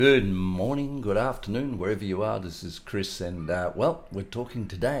Good morning, good afternoon, wherever you are. This is Chris, and we're talking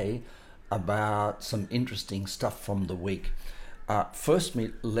today about some interesting stuff from the week.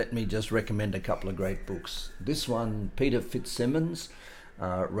 Let me just recommend a couple of great books. This one, Peter Fitzsimmons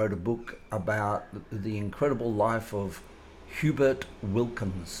wrote a book about the incredible life of Hubert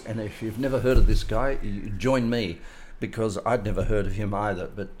Wilkins. And if you've never heard of this guy, you join me, because I'd never heard of him either.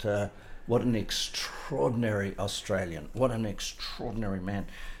 But what an extraordinary Australian. What an extraordinary man.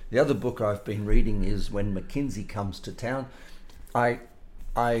 The other book I've been reading is When Mackenzie Comes to Town. I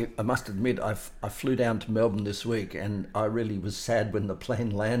must admit, I flew down to Melbourne this week, and I really was sad when the plane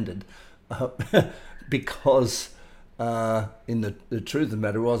landed because the truth of the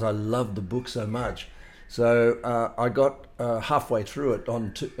matter was I loved the book so much. So I got halfway through it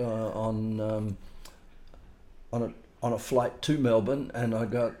on a flight to Melbourne, and I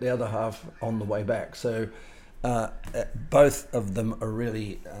got the other half on the way back. So both of them are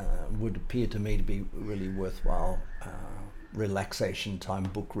really would appear to me to be really worthwhile relaxation time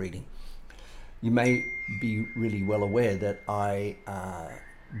book reading. You may be really well aware that I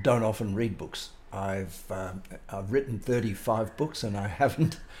don't often read books. I've written 35 books, and I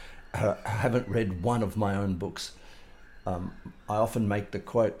haven't read one of my own books. I often make the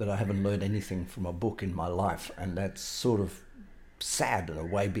quote that I haven't learned anything from a book in my life, and that's sort of sad in a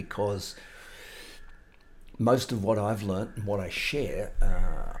way, because most of what I've learnt and what I share,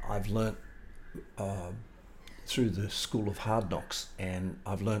 I've learnt through the school of hard knocks, and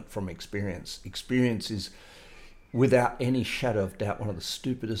I've learnt from experience. Experience is, without any shadow of doubt, one of the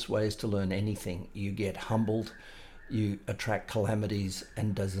stupidest ways to learn anything. You get humbled, you attract calamities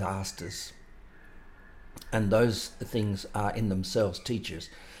and disasters. And those things are in themselves teachers,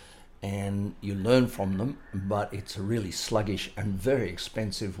 and you learn from them, but it's a really sluggish and very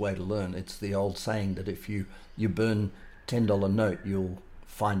expensive way to learn. It's the old saying that if you burn $10 note, you'll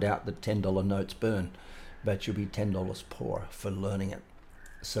find out that $10 notes burn, but you'll be $10 poorer for learning it.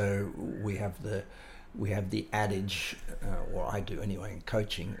 So we have the adage, or I do anyway in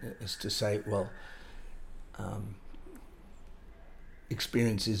coaching, is to say,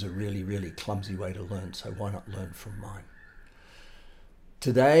 experience is a really, really clumsy way to learn, so why not learn from mine?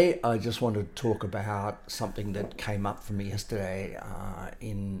 Today, I just wanted to talk about something that came up for me yesterday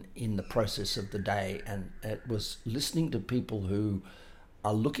in the process of the day, and it was listening to people who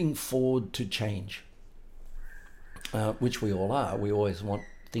are looking forward to change, which we all are. We always want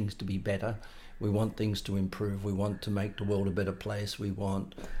things to be better. We want things to improve. We want to make the world a better place. We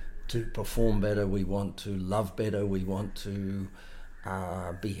want to perform better. We want to love better. We want to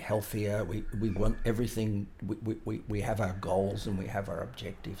be healthier. We want everything. We have our goals and we have our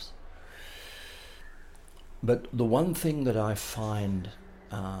objectives. But the one thing that I find,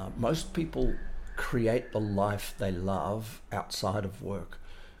 most people create the life they love outside of work,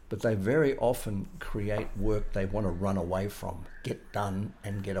 but they very often create work they want to run away from, get done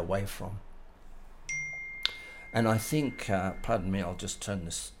and get away from. And I think, pardon me, I'll just turn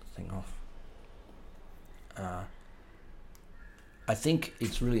this thing off. I think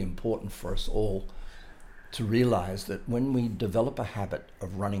it's really important for us all to realize that when we develop a habit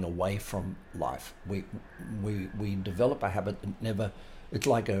of running away from life, we develop a habit that never, it's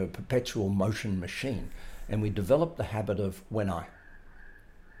like a perpetual motion machine. And we develop the habit of when I,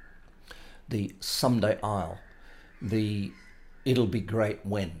 the someday I'll, the it'll be great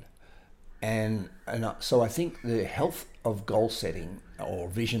when. And so I think the health of goal setting or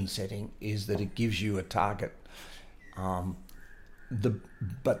vision setting is that it gives you a target.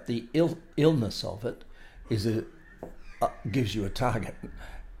 But the illness of it is that it gives you a target,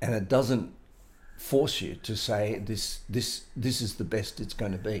 and it doesn't force you to say this is the best it's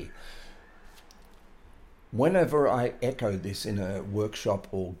going to be. Whenever I echo this in a workshop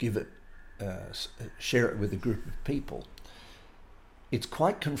or share it with a group of people, it's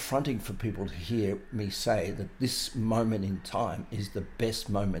quite confronting for people to hear me say that this moment in time is the best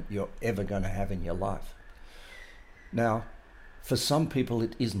moment you're ever going to have in your life. Now, for some people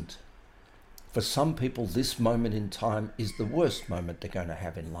it isn't. For some people this moment in time is the worst moment they're going to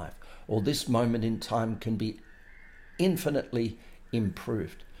have in life, or this moment in time can be infinitely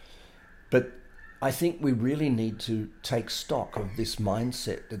improved. But I think we really need to take stock of this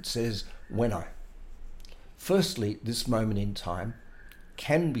mindset that says, when I. Firstly, this moment in time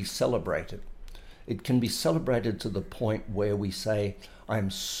can be celebrated. It can be celebrated to the point where we say, I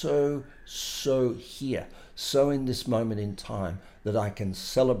am so here, so in this moment in time that I can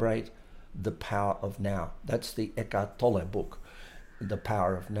celebrate the power of now. That's the Eckhart Tolle book, The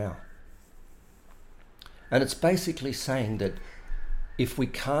Power of Now. And it's basically saying that if we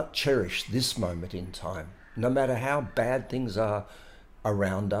can't cherish this moment in time, no matter how bad things are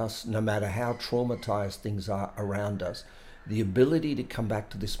around us, no matter how traumatized things are around us, the ability to come back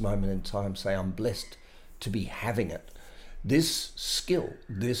to this moment in time, say, I'm blessed to be having it. This skill,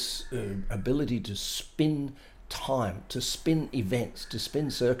 this ability to spin time, to spin events, to spin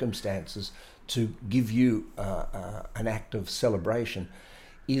circumstances, to give you an act of celebration,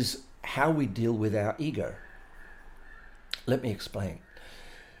 is how we deal with our ego. Let me explain.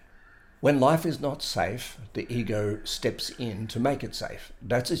 When life is not safe, the ego steps in to make it safe.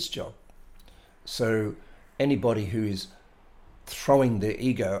 That's its job. So anybody who is throwing their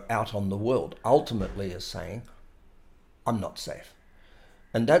ego out on the world ultimately is saying, I'm not safe.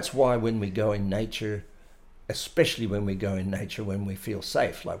 And that's why when we go in nature, especially when we go in nature when we feel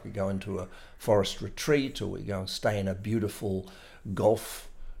safe, like we go into a forest retreat or we go and stay in a beautiful golf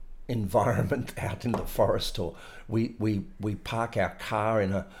environment out in the forest, or we park our car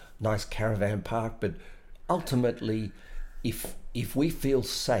in a nice caravan park, but ultimately if we feel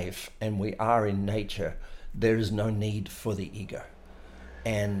safe and we are in nature, there is no need for the ego.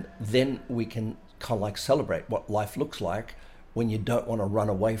 And then we can kind of like celebrate what life looks like when you don't want to run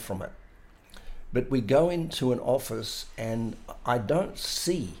away from it. But we go into an office and I don't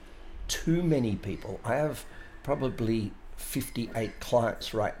see too many people. I have probably 58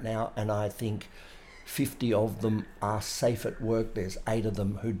 clients right now, and I think 50 of them are safe at work. There's 8 of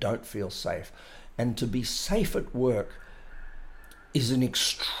them who don't feel safe. And to be safe at work is an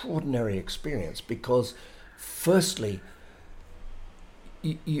extraordinary experience because, firstly,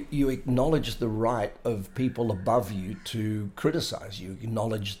 you acknowledge the right of people above you to criticize you. You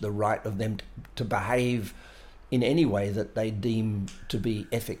acknowledge the right of them to behave in any way that they deem to be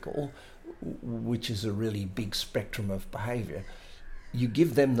ethical, which is a really big spectrum of behavior. You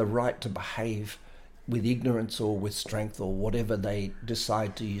give them the right to behave with ignorance or with strength or whatever they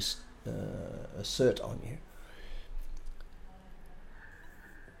decide to assert on you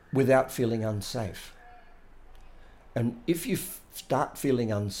without feeling unsafe. And if you start feeling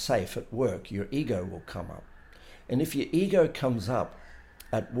unsafe at work, your ego will come up. And if your ego comes up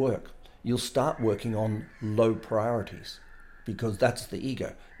at work, you'll start working on low priorities because that's the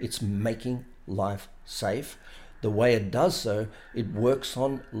ego. It's making life safe. The way it does so, it works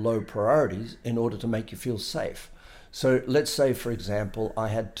on low priorities in order to make you feel safe. So let's say, for example, I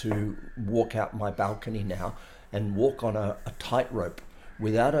had to walk out my balcony now and walk on a tightrope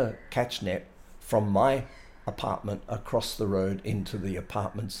without a catch net from my apartment across the road into the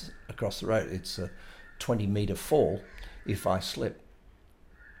apartments across the road. It's a 20-meter fall if I slip.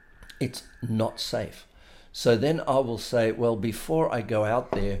 It's not safe. So then I will say, well, before I go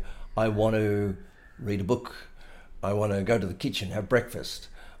out there, I want to read a book. I want to go to the kitchen, have breakfast.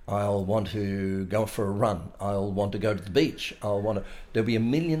 I'll want to go for a run. I'll want to go to the beach. There'll be a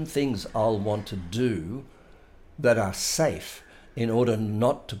million things I'll want to do that are safe in order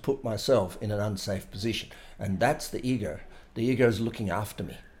not to put myself in an unsafe position. And that's the ego. The ego is looking after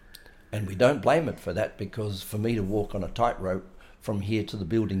me. And we don't blame it for that, because for me to walk on a tightrope from here to the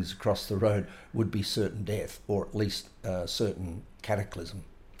buildings across the road would be certain death, or at least certain cataclysm.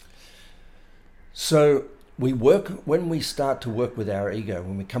 So when we start to work with our ego,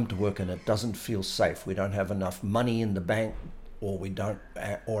 when we come to work and it doesn't feel safe, we don't have enough money in the bank, or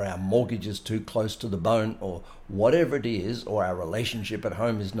our mortgage is too close to the bone, or whatever it is, or our relationship at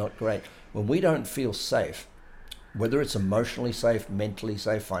home is not great. When we don't feel safe, whether it's emotionally safe, mentally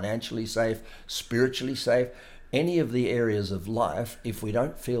safe, financially safe, spiritually safe, any of the areas of life, if we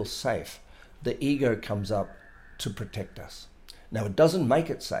don't feel safe, the ego comes up to protect us. Now, it doesn't make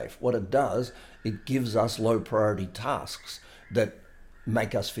it safe. What it does, it gives us low priority tasks that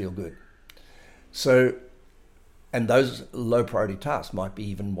make us feel good. So, and those low priority tasks might be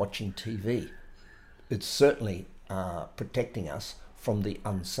even watching TV. It's certainly protecting us from the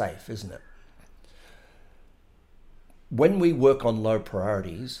unsafe, isn't it? When we work on low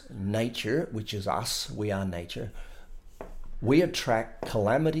priorities, nature, which is us, we are nature, we attract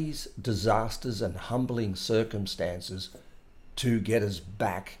calamities, disasters, and humbling circumstances to get us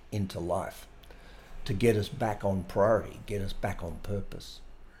back into life, to get us back on priority, get us back on purpose.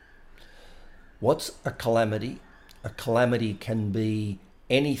 What's a calamity? A calamity can be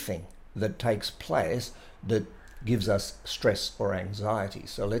anything that takes place that gives us stress or anxiety.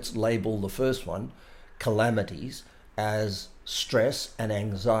 So let's label the first one, calamities, as stress and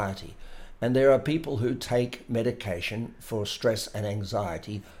anxiety. And there are people who take medication for stress and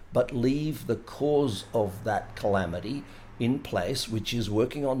anxiety, but leave the cause of that calamity in place, which is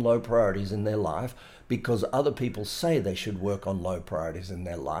working on low priorities in their life, because other people say they should work on low priorities in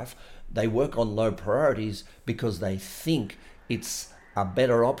their life. They work on low priorities because they think it's a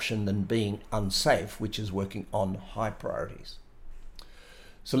better option than being unsafe, which is working on high priorities.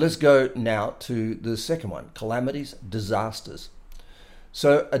 So let's go now to the second one, calamities, disasters.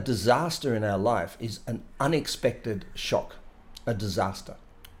 So a disaster in our life is an unexpected shock, a disaster.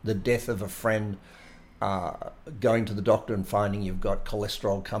 The death of a friend, going to the doctor and finding you've got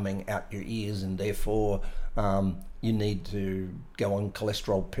cholesterol coming out your ears and therefore you need to go on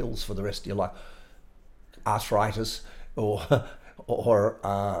cholesterol pills for the rest of your life. Arthritis or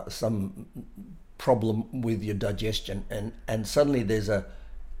some problem with your digestion, and suddenly there's a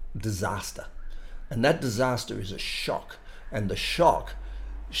disaster. And that disaster is a shock, and the shock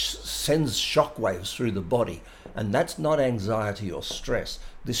sends shock waves through the body, and that's not anxiety or stress.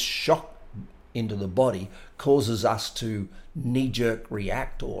 This shock into the body causes us to knee-jerk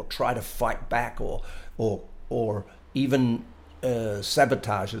react or try to fight back or even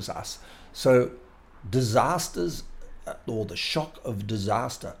sabotages us. So disasters, or the shock of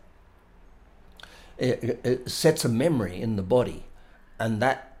disaster, it sets a memory in the body, and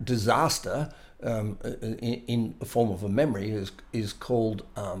that disaster in the form of a memory is called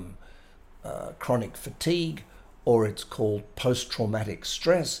chronic fatigue, or it's called post-traumatic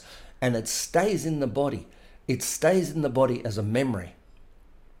stress, and it stays in the body. It stays in the body as a memory.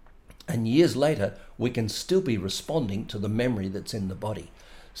 And years later, we can still be responding to the memory that's in the body.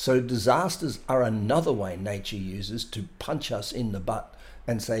 So disasters are another way nature uses to punch us in the butt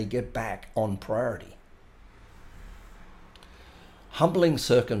and say, get back on priority. Humbling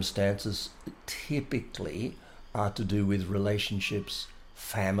circumstances typically are to do with relationships,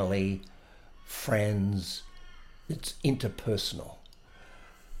 family, friends. It's interpersonal.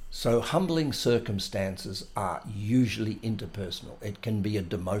 So humbling circumstances are usually interpersonal. It can be a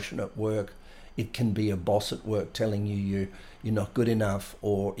demotion at work. It can be a boss at work telling you you're not good enough,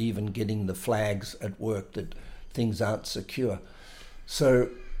 or even getting the flags at work that things aren't secure. So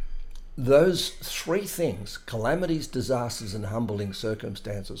those three things, calamities, disasters, and humbling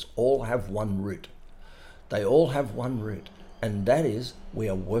circumstances, all have one root. They all have one root, and that is we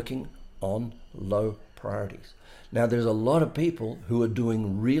are working on low priorities. Now, there's a lot of people who are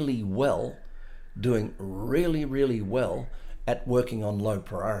doing really well at working on low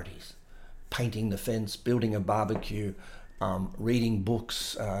priorities. Painting the fence, building a barbecue, reading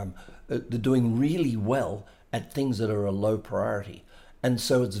books. They're doing really well at things that are a low priority. And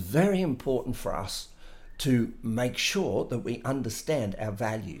so it's very important for us to make sure that we understand our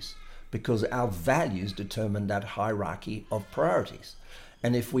values, because our values determine that hierarchy of priorities.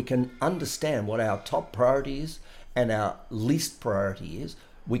 And if we can understand what our top priority is and our least priority is,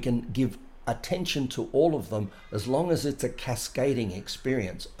 we can give attention to all of them, as long as it's a cascading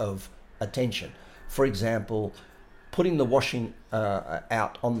experience of attention. For example, putting the washing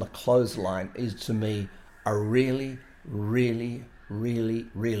out on the clothesline is, to me, a really, really, really,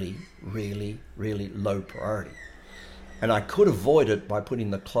 really, really, really low priority. And I could avoid it by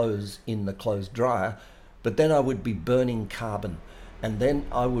putting the clothes in the clothes dryer, but then I would be burning carbon, and then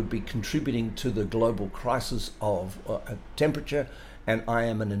I would be contributing to the global crisis of temperature, and I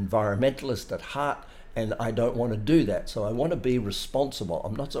am an environmentalist at heart, and I don't want to do that. So I want to be responsible.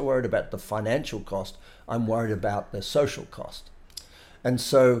 I'm not so worried about the financial cost, I'm worried about the social cost. And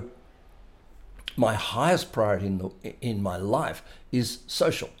so my highest priority in my life is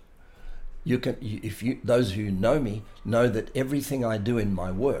social. Those who know me know that everything I do in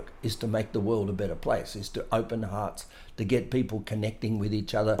my work is to make the world a better place, is to open hearts, to get people connecting with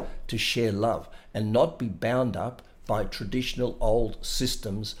each other, to share love, and not be bound up by traditional old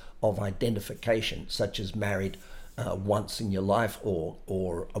systems of identification, such as married once in your life,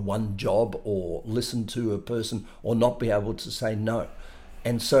 or one job, or listen to a person, or not be able to say no.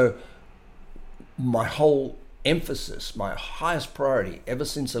 And so my whole emphasis, my highest priority ever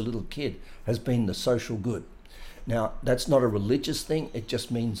since a little kid, has been the social good. Now, that's not a religious thing. It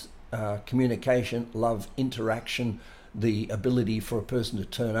just means communication, love, interaction, the ability for a person to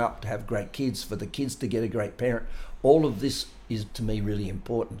turn up, to have great kids, for the kids to get a great parent. All of this is, to me, really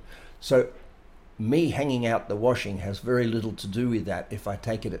important. So me hanging out the washing has very little to do with that if I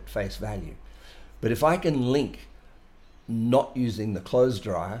take it at face value. But if I can link not using the clothes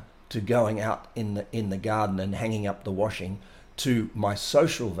dryer to going out in the garden and hanging up the washing to my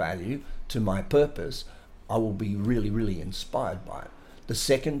social value, to my purpose, I will be really, really inspired by it. The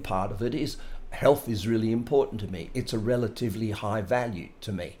second part of it is health is really important to me. It's a relatively high value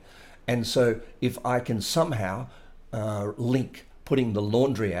to me. And so if I can somehow link putting the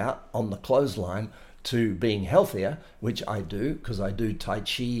laundry out on the clothesline to being healthier, which I do, because I do Tai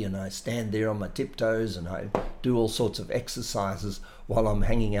Chi and I stand there on my tiptoes and I do all sorts of exercises while I'm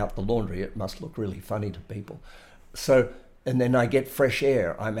hanging out the laundry. It must look really funny to people. So And then I get fresh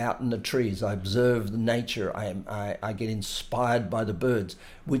air. I'm out in the trees. I observe the nature. I get inspired by the birds,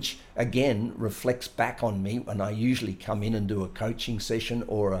 which again reflects back on me when I usually come in and do a coaching session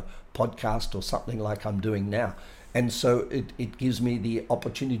or a podcast or something like I'm doing now. And so it gives me the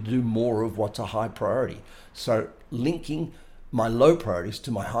opportunity to do more of what's a high priority. So linking my low priorities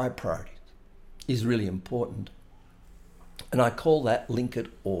to my high priorities is really important. And I call that link it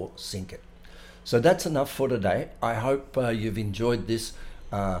or sink it. So that's enough for today. I hope you've enjoyed this.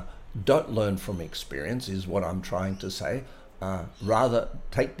 Don't learn from experience is what I'm trying to say. Rather,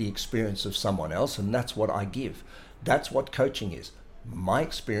 take the experience of someone else, and that's what I give. That's what coaching is. My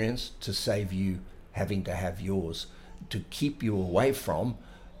experience to save you having to have yours, to keep you away from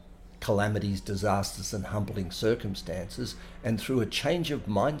calamities, disasters, and humbling circumstances, and through a change of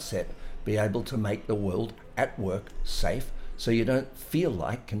mindset, be able to make the world at work safe so you don't feel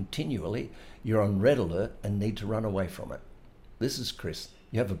like continually you're on red alert and need to run away from it. This is Chris.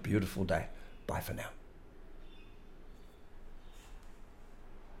 You have a beautiful day. Bye for now.